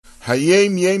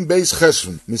Hayom Yom beis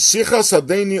Cheshvan. Sichos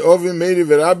adeni ovi meiri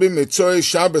v'rabbi Motzaei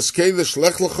Shabbos kedesh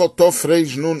Lech Lecha tof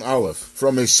reish nun aleph.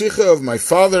 From a Sichos of my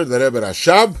father, the Rebbe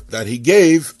Rashab, that he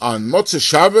gave on Motzaei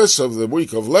Shabbos of the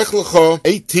week of Lech Lecha,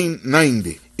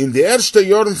 1890. In the erste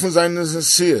Jahren von seinen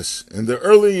Sichos, in the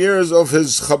early years of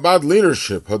his Chabad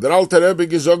leadership, had der Alter Rebbe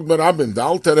gesagt bei Rabbim, the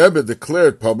Alter Rebbe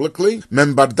declared publicly,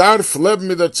 "Men bardarf leben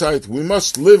mit der Zeit," we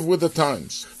must live with the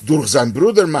times. Durch sein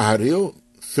Bruder Maharil,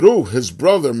 through his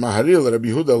brother Maharil, Rabbi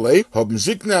Yehudah Leib, haben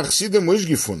Zikne Chassidim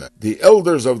gefunden. The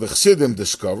elders of the Chassidim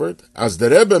discovered, as the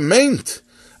Rebbe meant,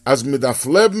 as mit darf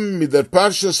leben mit der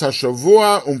Parshas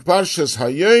HaShavua und Parshas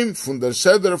Hayom von der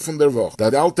Seder von der Woche.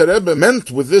 That Alter Rebbe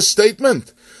meant with this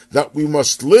statement that we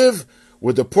must live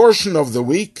with the portion of the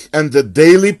week and the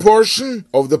daily portion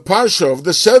of the Parsha of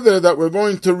the Seder that we're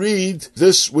going to read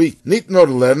this week. Nicht nur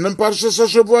lernen Parshas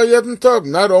HaShavua jeden Tag,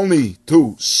 not only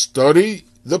to study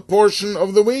the portion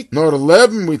of the week, nor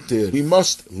leben with it, we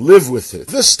must live with it.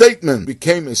 This statement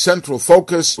became a central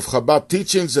focus of Chabad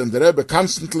teachings, and the Rebbe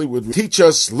constantly would teach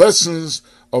us lessons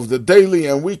of the daily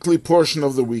and weekly portion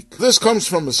of the week. This comes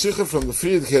from a Sichos from the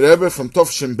Friedrich Rebbe from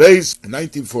Tovshin Beis in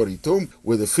 1942,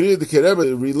 where the Friedrich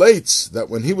Rebbe relates that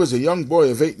when he was a young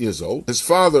boy of 8 years old, his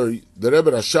father, the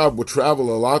Rebbe Rashab, would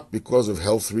travel a lot because of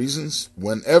health reasons.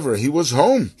 Whenever he was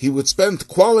home, he would spend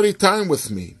quality time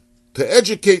with me to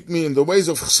educate me in the ways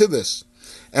of Chassidus.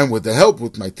 And with the help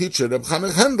with my teacher, Reb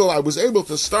Chanech Hendel, I was able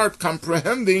to start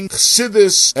comprehending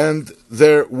Chassidus and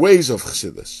their ways of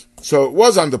Chassidus. So it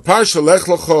was on the Parsha Lech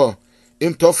Lecha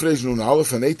in Tov Reish Nun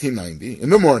Aleph in 1890, in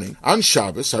the morning, on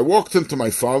Shabbos, I walked into my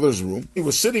father's room. He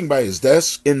was sitting by his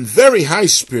desk in very high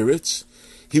spirits.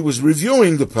 He was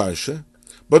reviewing the Parsha,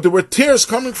 but there were tears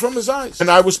coming from his eyes. And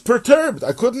I was perturbed.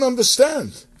 I couldn't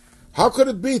understand. How could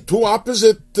it be two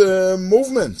opposite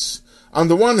movements? On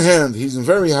the one hand, he's in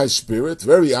very high spirit,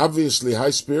 very obviously high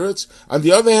spirits. On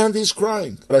the other hand, he's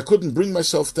crying. But I couldn't bring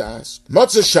myself to ask.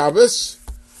 Motzaei Shabbos,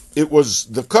 it was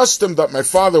the custom that my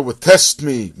father would test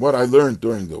me what I learned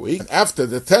during the week. And after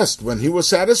the test, when he was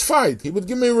satisfied, he would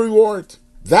give me a reward.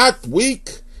 That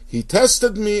week, he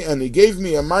tested me and he gave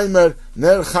me a maimer,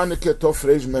 Ner Chanukah Tov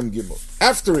Reish Mem Gimel.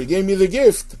 After he gave me the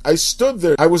gift, I stood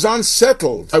there. I was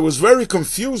unsettled. I was very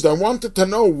confused. I wanted to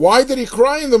know, why did he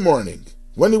cry in the morning?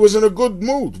 When he was in a good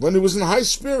mood, when he was in high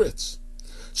spirits.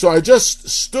 So I just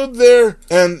stood there,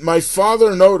 and my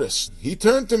father noticed. He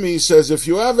turned to me, he says, "If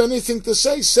you have anything to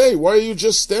say, say. Why are you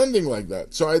just standing like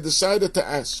that?" So I decided to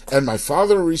ask. And my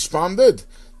father responded,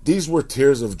 these were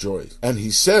tears of joy. And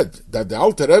he said that the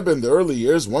Alter Rebbe in the early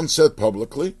years once said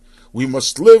publicly, we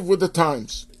must live with the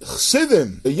times.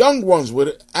 Chassidim, the young ones,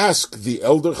 would ask the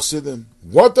elder Chassidim,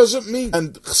 what does it mean?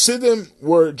 And Chassidim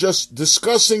were just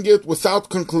discussing it without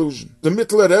conclusion. The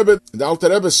Mittler Rebbe, the Alter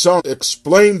Rebbe's son,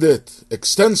 explained it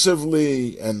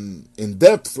extensively and in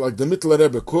depth like the Mittler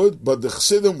Rebbe could, but the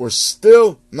Chassidim were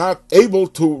still not able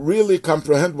to really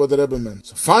comprehend what the Rebbe meant.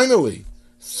 So finally,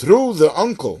 through the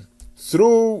uncle,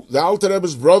 through the Alter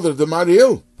Rebbe's brother, the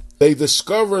Maharil, they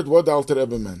discovered what the Alter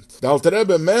Rebbe meant. The Alter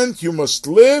Rebbe meant you must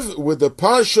live with the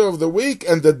Parsha of the week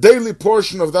and the daily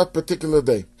portion of that particular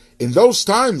day. In those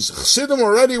times, Chassidim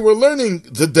already were learning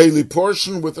the daily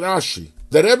portion with Rashi.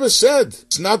 The Rebbe said,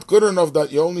 it's not good enough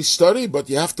that you only study,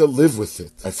 but you have to live with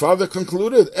it. My father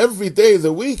concluded, every day of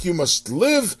the week you must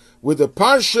live with the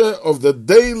Parsha of the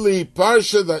daily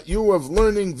Parsha that you have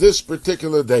learning this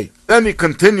particular day. Then he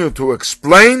continued to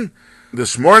explain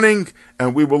this morning,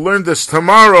 and we will learn this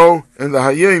tomorrow in the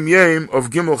Hayom Yom of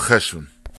Gimel Cheshvan.